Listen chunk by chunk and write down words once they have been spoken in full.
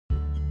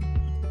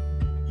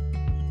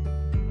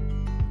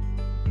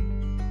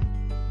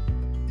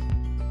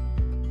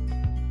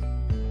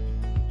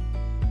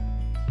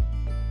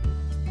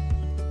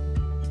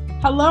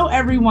Hello,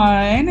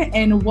 everyone,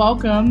 and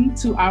welcome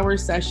to our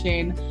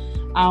session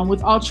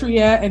with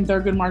Altria and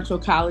Thurgood Marshall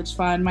College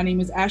Fund. My name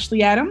is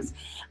Ashley Adams.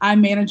 I'm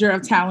Manager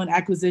of Talent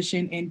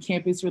Acquisition and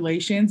Campus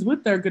Relations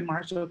with Thurgood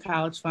Marshall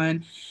College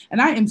Fund.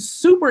 And I am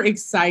super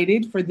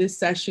excited for this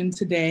session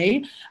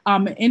today,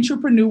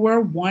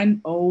 Intrapreneur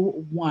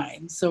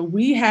 101. So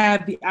we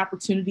have the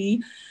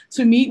opportunity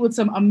to meet with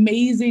some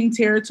amazing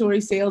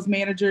territory sales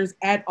managers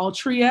at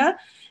Altria,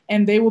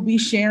 and they will be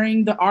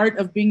sharing the art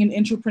of being an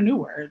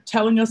intrapreneur,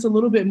 telling us a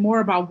little bit more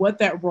about what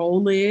that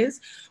role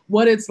is,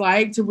 what it's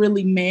like to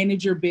really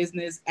manage your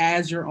business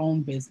as your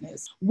own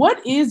business.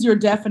 What is your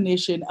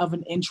definition of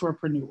an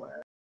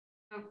intrapreneur?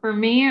 For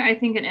me, I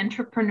think an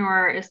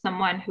intrapreneur is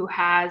someone who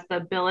has the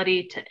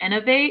ability to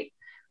innovate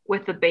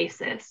with the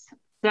basis.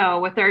 So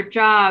with our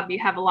job, you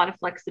have a lot of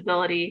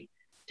flexibility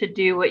to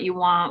do what you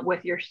want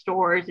with your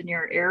stores in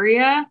your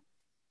area,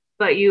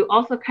 but you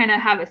also kind of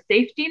have a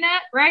safety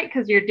net, right?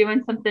 Because you're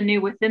doing something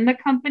new within the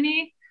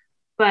company.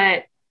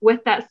 But with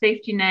that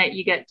safety net,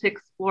 you get to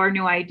explore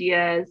new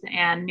ideas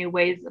and new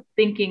ways of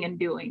thinking and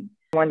doing.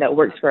 One that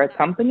works for a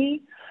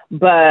company,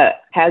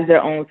 but has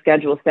their own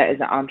schedule set as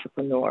an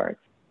entrepreneur.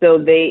 So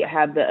they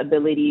have the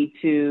ability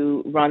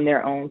to run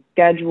their own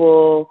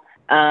schedule,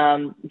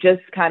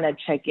 just kind of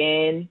check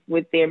in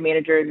with their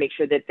manager and make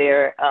sure that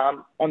they're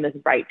on the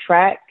right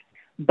track.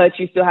 But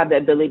you still have the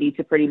ability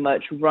to pretty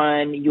much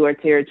run your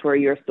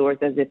territory, your stores,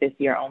 as if it's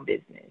your own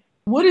business.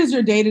 What does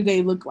your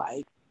day-to-day look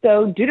like?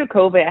 So due to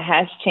COVID, it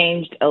has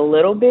changed a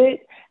little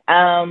bit.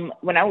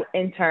 When I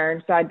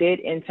interned, so I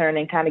did intern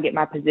and kind of get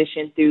my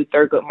position through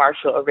Thurgood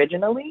Marshall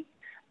originally.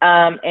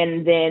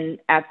 And then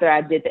after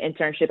I did the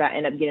internship, I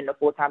ended up getting a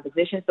full-time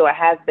position. So it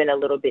has been a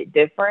little bit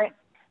different.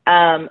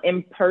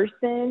 In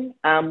person,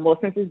 well,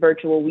 since it's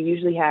virtual, we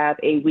usually have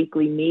a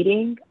weekly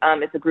meeting.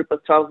 It's a group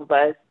of 12 of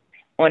us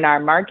on our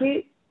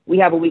market. We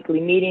have a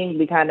weekly meeting.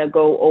 We kind of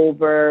go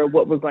over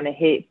what we're going to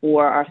hit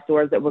for our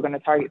stores that we're going to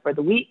target for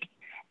the week.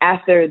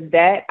 After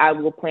that, I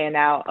will plan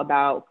out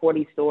about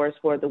 40 stores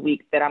for the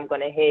week that I'm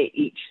going to hit.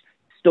 Each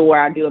store,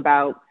 I do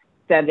about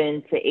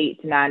 7 to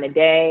 8 to 9 a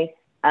day.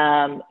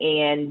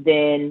 And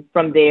then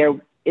from there,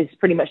 it's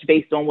pretty much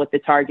based on what the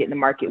target and the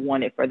market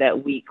wanted for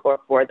that week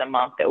or for the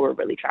month that we're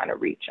really trying to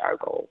reach our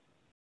goal.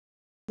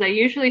 I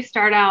usually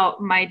start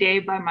out my day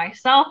by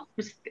myself,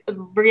 just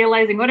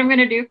realizing what I'm going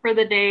to do for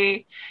the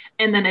day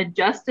and then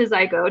adjust as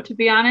I go, to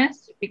be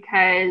honest,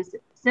 because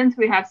since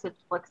we have such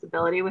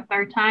flexibility with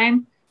our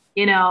time,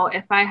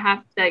 if I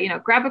have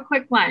to, grab a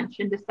quick lunch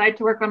and decide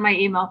to work on my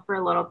email for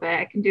a little bit,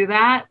 I can do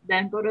that,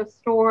 then go to a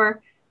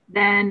store,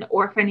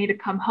 or if I need to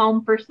come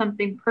home for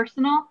something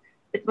personal,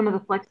 it's one of the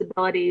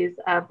flexibilities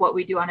of what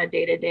we do on a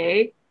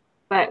day-to-day.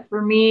 But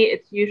for me,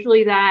 it's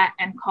usually that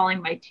and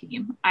calling my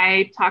team.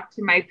 I talk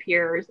to my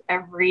peers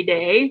every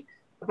day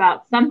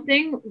about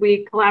something.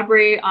 We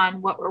collaborate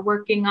on what we're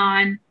working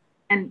on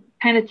and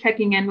kind of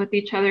checking in with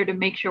each other to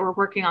make sure we're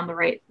working on the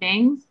right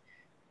things.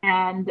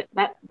 And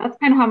that's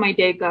kind of how my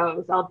day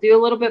goes. I'll do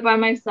a little bit by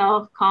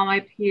myself, call my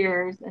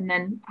peers, and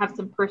then have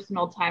some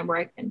personal time where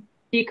I can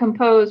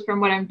decompose from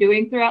what I'm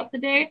doing throughout the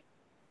day.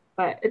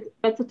 But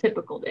that's a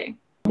typical day.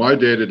 My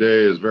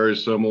day-to-day is very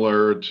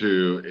similar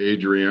to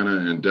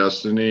Adriana and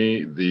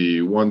Destiny.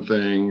 The one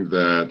thing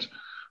that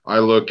I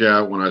look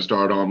at when I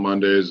start on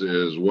Mondays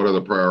is what are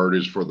the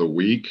priorities for the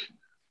week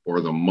or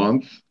the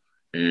month,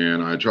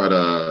 and I try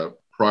to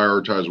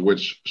prioritize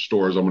which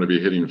stores I'm going to be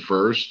hitting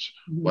first.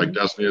 Mm-hmm. Like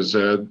Destiny has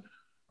said,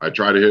 I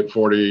try to hit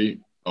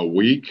 40 a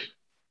week,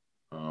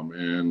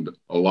 and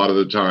a lot of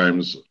the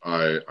times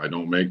I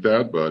don't make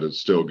that, but it's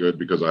still good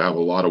because I have a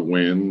lot of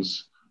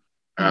wins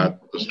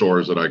at the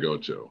stores that I go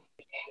to.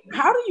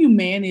 How do you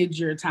manage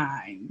your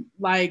time?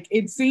 Like,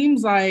 it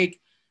seems like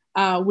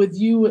with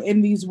you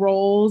in these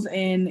roles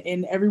and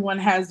everyone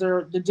has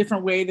the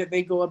different way that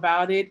they go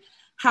about it.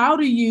 How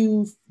do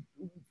you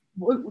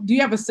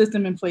have a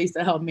system in place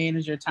to help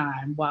manage your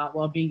time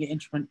while being an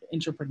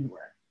intrapreneur?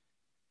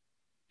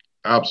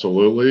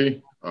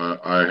 Absolutely.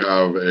 I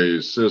have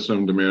a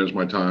system to manage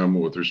my time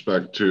with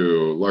respect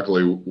to,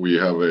 luckily, we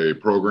have a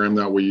program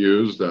that we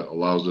use that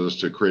allows us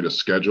to create a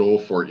schedule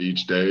for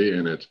each day,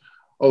 and it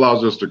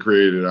allows us to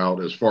create it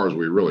out as far as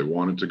we really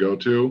want it to go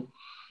to.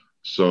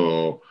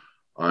 So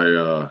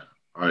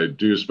I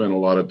do spend a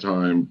lot of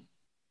time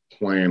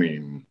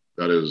planning.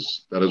 That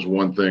is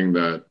one thing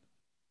that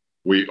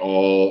we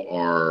all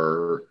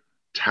are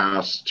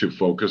tasked to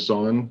focus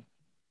on,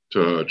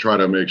 to try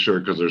to make sure,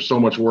 because there's so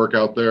much work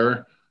out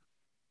there.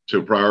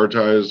 To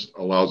prioritize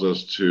allows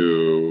us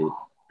to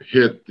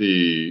hit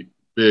the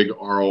big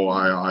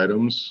ROI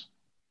items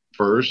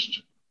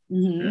first.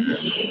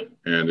 Mm-hmm.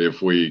 And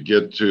if we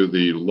get to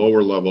the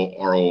lower level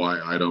ROI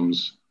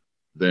items,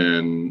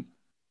 then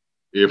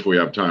if we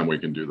have time, we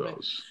can do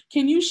those.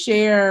 Can you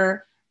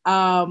share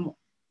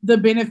the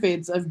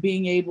benefits of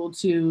being able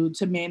to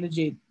manage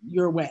it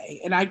your way?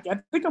 And I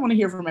think I want to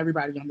hear from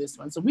everybody on this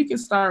one. So we can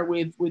start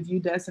with you,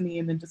 Destiny,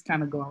 and then just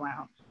kind of go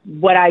around.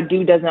 What I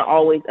do doesn't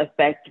always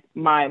affect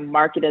my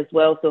market as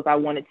well. So if I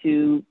wanted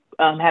to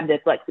have the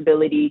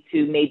flexibility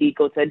to maybe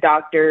go to a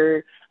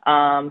doctor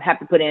have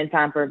to put in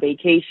time for a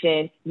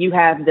vacation, you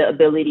have the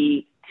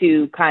ability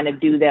to kind of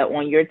do that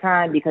on your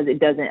time because it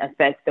doesn't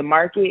affect the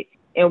market.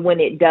 And when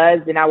it does,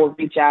 then I will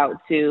reach out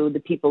to the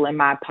people in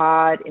my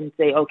pod and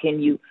say, oh, can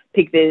you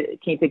pick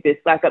this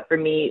slack up for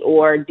me?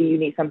 Or do you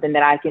need something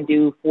that I can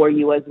do for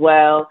you as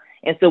well?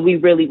 And so we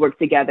really work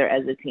together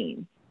as a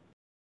team.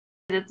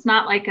 It's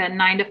not like a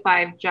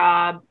 9-to-5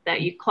 job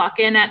that you clock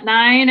in at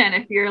 9, and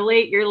if you're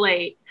late, you're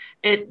late.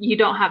 You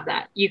don't have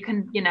that. You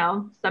can,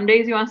 some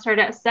days you want to start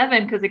at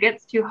 7 because it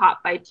gets too hot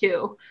by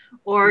 2,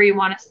 or you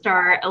want to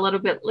start a little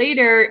bit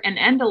later and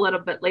end a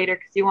little bit later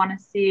because you want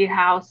to see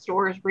how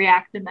stores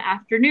react in the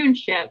afternoon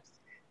shifts,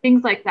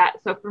 things like that.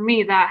 So for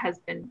me, that has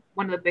been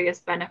one of the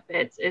biggest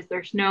benefits is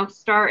there's no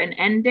start and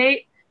end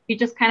date. You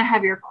just kind of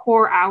have your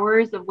core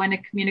hours of when to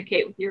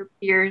communicate with your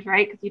peers,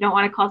 right? Because you don't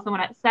want to call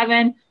someone at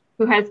 7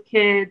 who has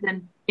kids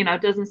and,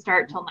 doesn't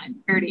start till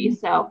 9:30.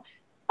 So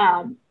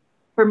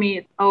for me,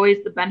 it's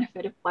always the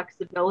benefit of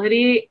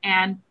flexibility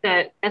and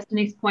that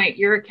Destiny's point,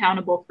 you're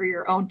accountable for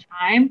your own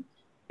time,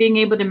 being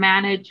able to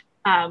manage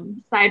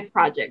side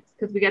projects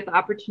because we get the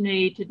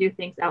opportunity to do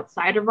things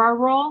outside of our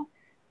role.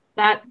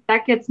 That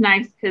gets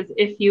nice because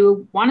if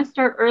you want to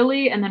start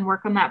early and then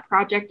work on that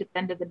project at the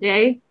end of the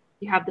day,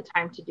 you have the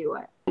time to do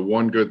it.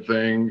 One good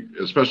thing,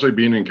 especially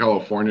being in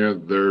California,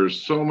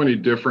 there's so many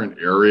different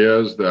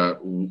areas that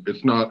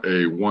it's not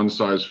a one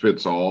size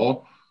fits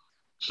all.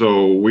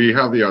 So we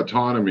have the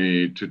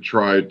autonomy to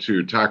try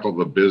to tackle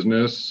the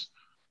business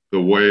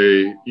the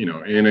way,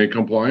 in a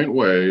compliant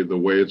way, the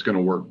way it's going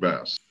to work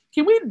best.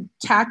 Can we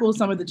tackle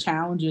some of the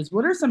challenges?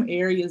 What are some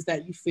areas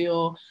that you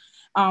feel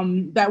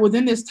that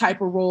within this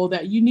type of role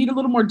that you need a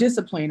little more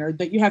discipline or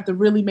that you have to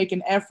really make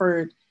an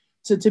effort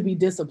to be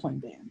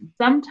disciplined in?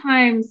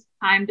 Sometimes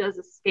time does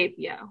escape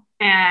you.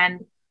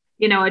 And,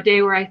 a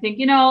day where I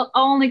think, I'll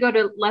only go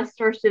to less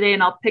stores today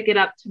and I'll pick it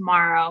up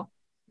tomorrow.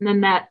 And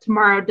then that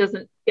tomorrow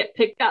doesn't get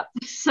picked up.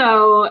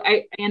 So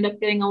I end up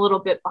getting a little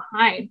bit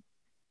behind.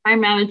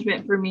 Time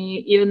management for me,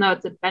 even though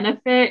it's a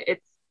benefit,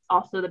 it's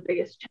also the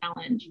biggest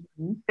challenge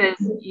because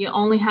you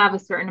only have a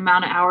certain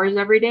amount of hours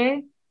every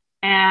day.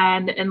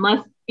 And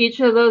unless each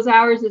of those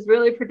hours is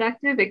really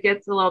productive, it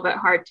gets a little bit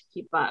hard to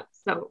keep up.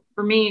 So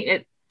for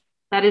me,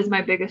 that is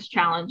my biggest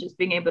challenge is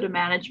being able to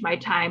manage my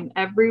time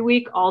every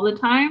week, all the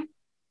time,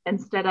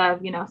 instead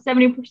of,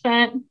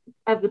 70%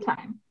 of the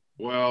time.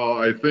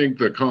 Well, I think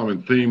the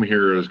common theme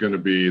here is going to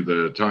be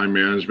the time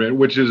management,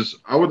 which is,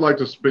 I would like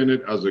to spin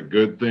it as a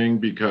good thing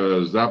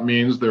because that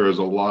means there is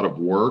a lot of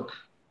work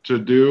to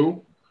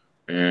do.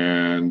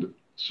 And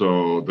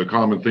so the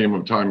common theme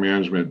of time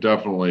management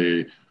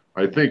definitely,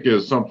 I think,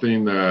 is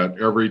something that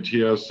every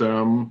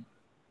TSM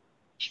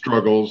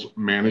struggles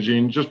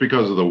managing just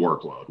because of the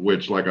workload,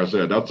 which, like I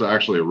said, that's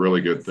actually a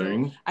really good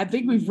thing. I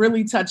think we've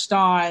really touched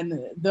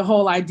on the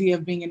whole idea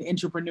of being an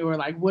intrapreneur.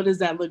 Like, what does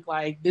that look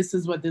like? This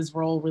is what this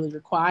role really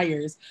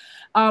requires.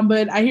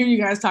 But I hear you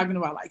guys talking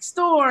about like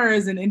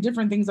stores and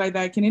different things like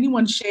that. Can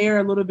anyone share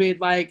a little bit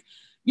like,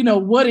 do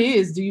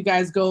you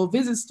guys go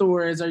visit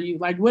stores? Are you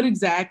like, what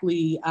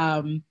exactly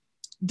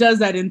does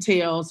that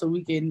entail? So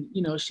we can,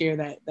 share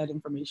that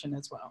information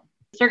as well.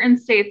 Certain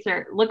states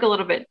look a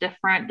little bit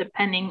different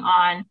depending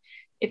on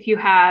if you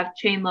have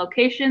chain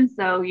locations.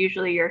 So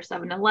usually your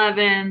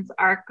 7-Elevens,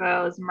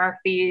 Arcos,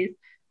 Murphy's,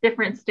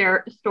 different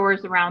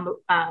stores around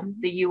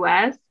the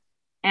U.S.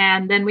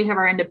 And then we have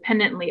our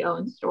independently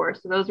owned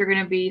stores. So those are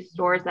going to be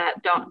stores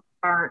that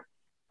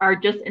are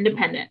just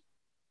independent.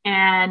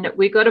 And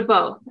we go to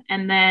both.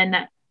 And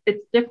then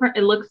it's different.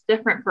 It looks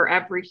different for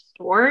every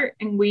store.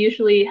 And we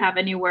usually have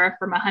anywhere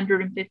from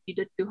 150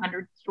 to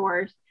 200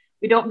 stores.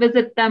 We don't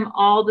visit them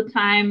all the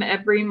time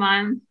every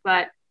month,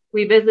 but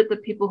we visit the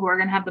people who are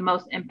going to have the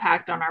most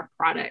impact on our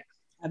products.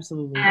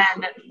 Absolutely.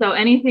 And so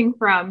anything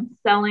from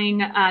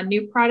selling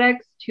new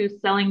products to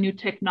selling new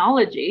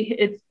technology,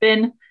 it's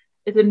been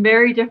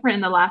very different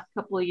in the last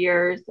couple of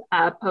years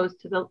opposed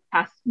to the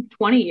past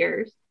 20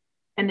 years.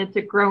 And it's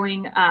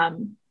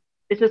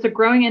just a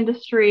growing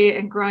industry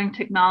and growing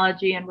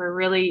technology, and we're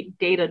really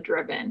data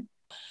driven.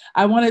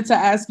 I wanted to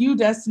ask you,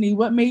 Destiny,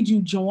 what made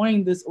you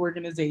join this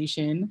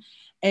organization?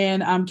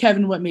 And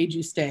Kevin, what made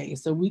you stay?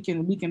 So we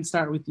can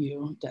start with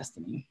you,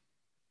 Destiny.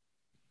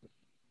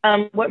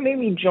 What made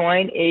me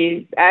join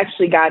is I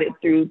actually got it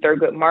through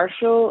Thurgood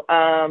Marshall.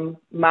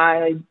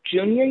 My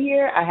junior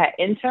year, I had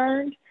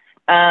interned.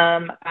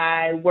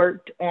 I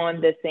worked on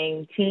the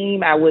same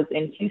team. I was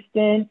in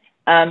Houston.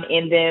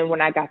 And then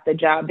when I got the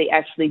job, they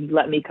actually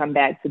let me come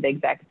back to the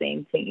exact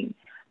same team.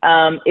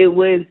 It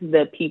was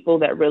the people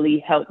that really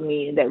helped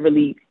me, that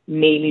really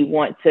made me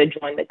want to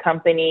join the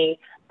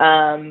company.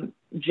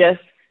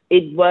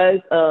 It was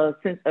a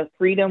sense of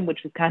freedom, which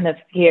was kind of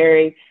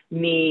scary,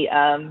 me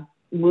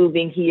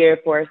moving here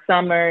for a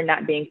summer,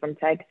 not being from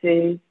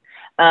Texas.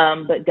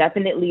 But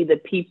definitely the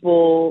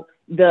people,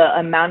 the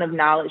amount of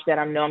knowledge that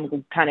I know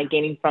I'm kind of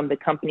gaining from the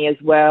company as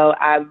well.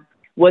 I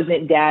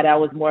wasn't data, I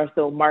was more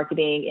so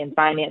marketing and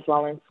finance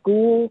while in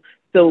school.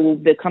 So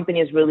the company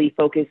is really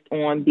focused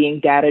on being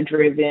data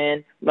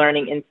driven,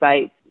 learning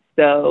insights.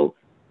 So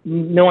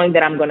knowing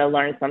that I'm going to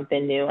learn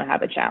something new and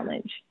have a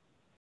challenge.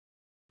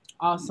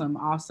 Awesome.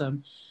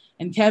 Awesome.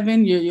 And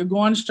Kevin, you're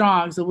going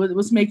strong. So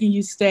what's making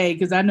you stay?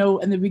 Because I know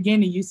in the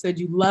beginning you said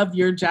you love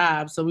your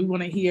job. So we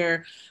want to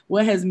hear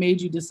what has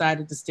made you decide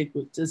to stick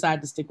with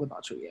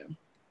Altria.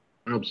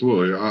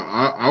 Absolutely.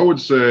 I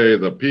would say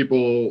the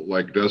people,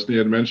 like Destiny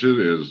had mentioned,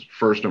 is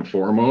first and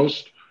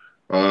foremost.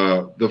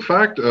 The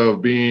fact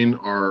of being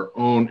our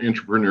own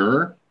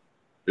intrapreneur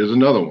is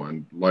another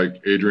one.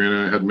 Like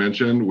Adriana had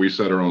mentioned, we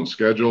set our own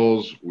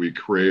schedules. We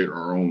create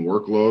our own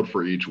workload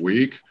for each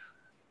week.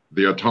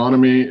 The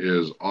autonomy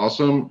is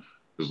awesome.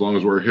 As long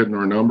as we're hitting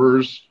our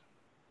numbers,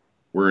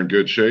 we're in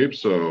good shape.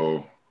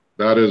 So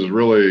that is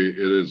really, it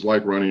is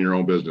like running your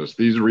own business.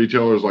 These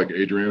retailers, like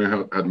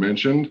Adriana had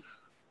mentioned,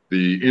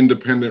 the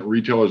independent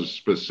retailers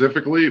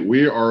specifically,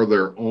 we are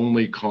their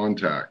only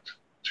contact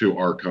to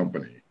our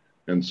company.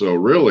 And so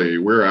really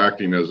we're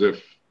acting as if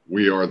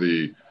we are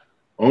the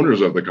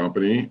owners of the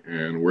company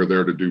and we're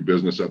there to do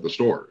business at the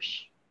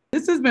stores.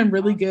 This has been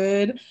really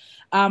good.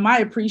 I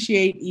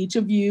appreciate each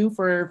of you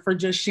for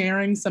just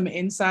sharing some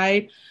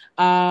insight.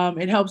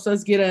 It helps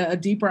us get a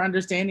deeper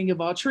understanding of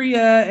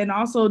Altria, and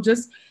also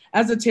just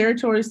as a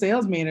territory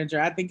sales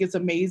manager, I think it's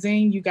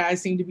amazing. You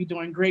guys seem to be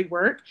doing great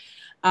work.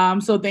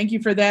 So thank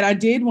you for that. I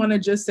did want to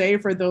just say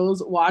for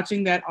those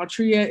watching that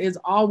Altria is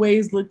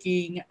always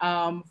looking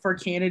for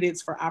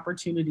candidates for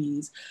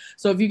opportunities.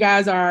 So if you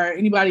guys are,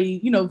 anybody,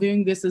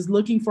 viewing this is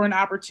looking for an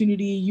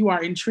opportunity, you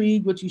are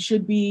intrigued, which you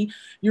should be,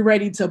 you're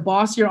ready to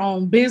boss your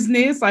own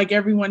business like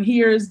everyone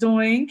here is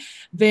doing,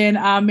 then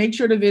make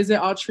sure to visit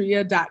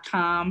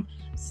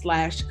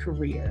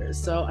altria.com/careers.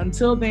 So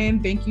until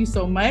then, thank you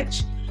so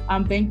much.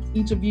 Thank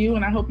each of you,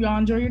 and I hope you all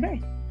enjoy your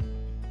day.